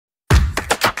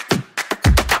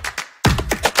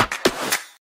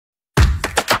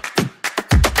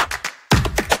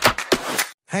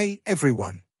Hey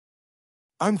everyone.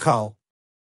 I'm Carl.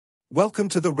 Welcome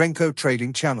to the Renko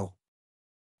Trading channel.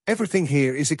 Everything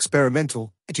here is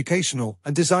experimental, educational,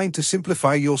 and designed to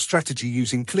simplify your strategy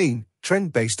using clean,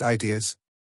 trend-based ideas.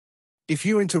 If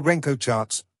you're into Renko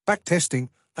charts, backtesting,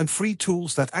 and free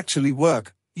tools that actually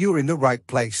work, you're in the right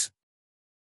place.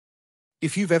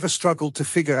 If you've ever struggled to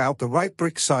figure out the right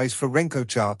brick size for Renko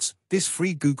charts, this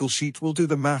free Google Sheet will do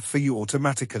the math for you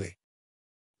automatically.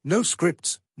 No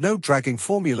scripts, no dragging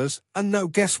formulas, and no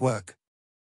guesswork.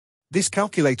 This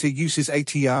calculator uses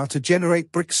ATR to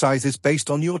generate brick sizes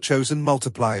based on your chosen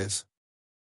multipliers.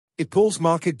 It pulls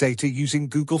market data using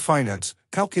Google Finance,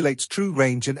 calculates True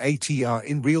Range and ATR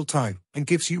in real time, and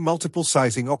gives you multiple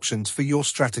sizing options for your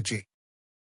strategy.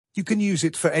 You can use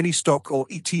it for any stock or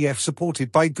ETF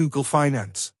supported by Google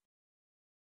Finance.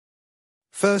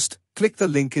 First, click the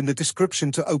link in the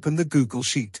description to open the Google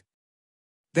Sheet.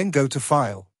 Then go to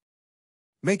File.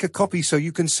 Make a copy so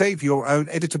you can save your own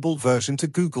editable version to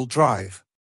Google Drive.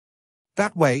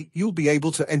 That way, you'll be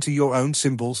able to enter your own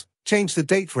symbols, change the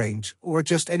date range, or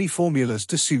adjust any formulas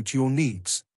to suit your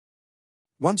needs.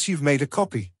 Once you've made a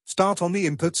copy, start on the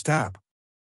Inputs tab.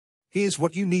 Here's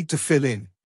what you need to fill in.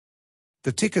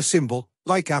 The ticker symbol,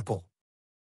 like Apple.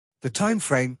 The time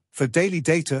frame, for daily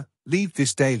data, leave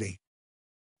this daily.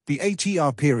 The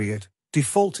ATR period,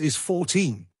 default is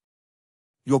 14.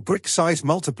 Your brick size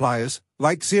multipliers,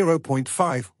 like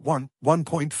 0.5, 1,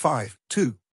 1.5,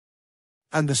 2.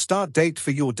 And the start date for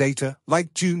your data,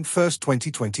 like June 1,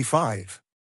 2025.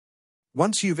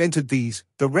 Once you've entered these,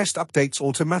 the rest updates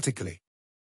automatically.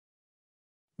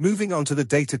 Moving on to the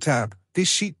Data tab, this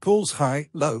sheet pulls high,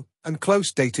 low, and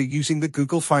close data using the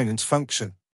Google Finance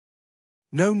function.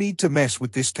 No need to mess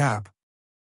with this tab.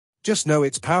 Just know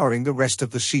it's powering the rest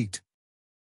of the sheet.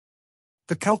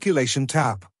 The Calculation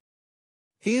tab.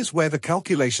 Here's where the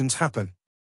calculations happen.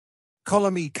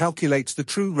 Column E calculates the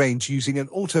true range using an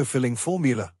autofilling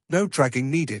formula, no dragging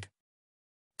needed.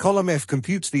 Column F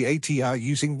computes the ATR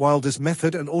using Wilder's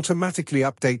method and automatically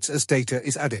updates as data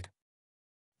is added.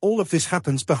 All of this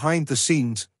happens behind the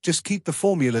scenes, just keep the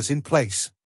formulas in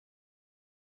place.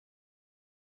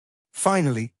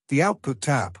 Finally, the Output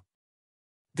tab.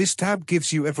 This tab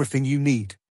gives you everything you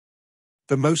need.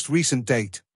 The most recent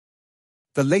date.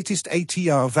 The latest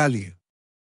ATR value.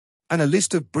 And a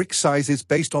list of brick sizes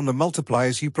based on the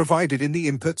multipliers you provided in the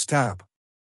Inputs tab.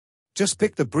 Just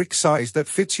pick the brick size that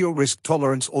fits your risk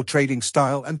tolerance or trading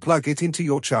style and plug it into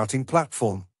your charting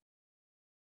platform.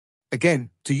 Again,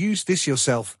 to use this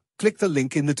yourself, click the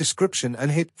link in the description and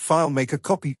hit File, make a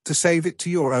copy to save it to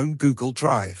your own Google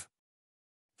Drive.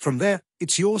 From there,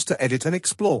 it's yours to edit and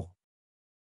explore.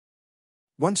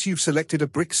 Once you've selected a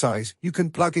brick size, you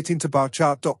can plug it into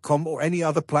barchart.com or any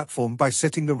other platform by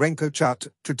setting the Renko chart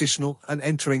to traditional and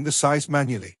entering the size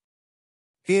manually.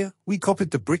 Here, we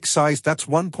copied the brick size that's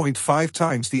 1.5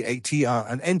 times the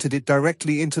ATR and entered it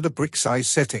directly into the brick size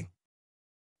setting.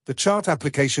 The chart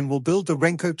application will build the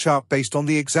Renko chart based on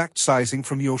the exact sizing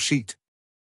from your sheet.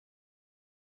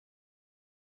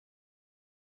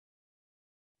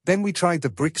 Then we tried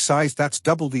the brick size that's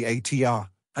double the ATR,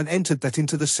 and entered that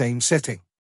into the same setting.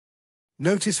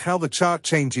 Notice how the chart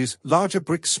changes, larger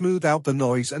bricks smooth out the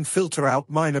noise and filter out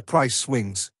minor price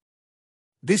swings.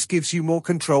 This gives you more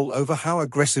control over how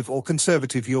aggressive or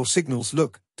conservative your signals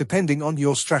look, depending on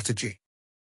your strategy.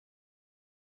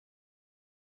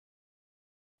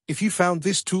 If you found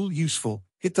this tool useful,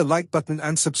 hit the like button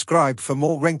and subscribe for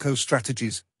more Renko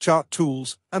strategies, chart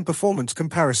tools, and performance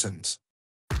comparisons.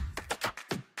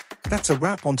 That's a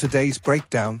wrap on today's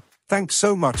breakdown. Thanks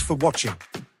so much for watching.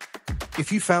 If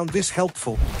you found this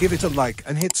helpful, give it a like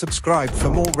and hit subscribe for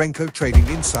more Renko trading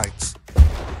insights.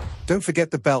 Don't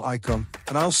forget the bell icon,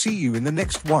 and I'll see you in the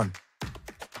next one.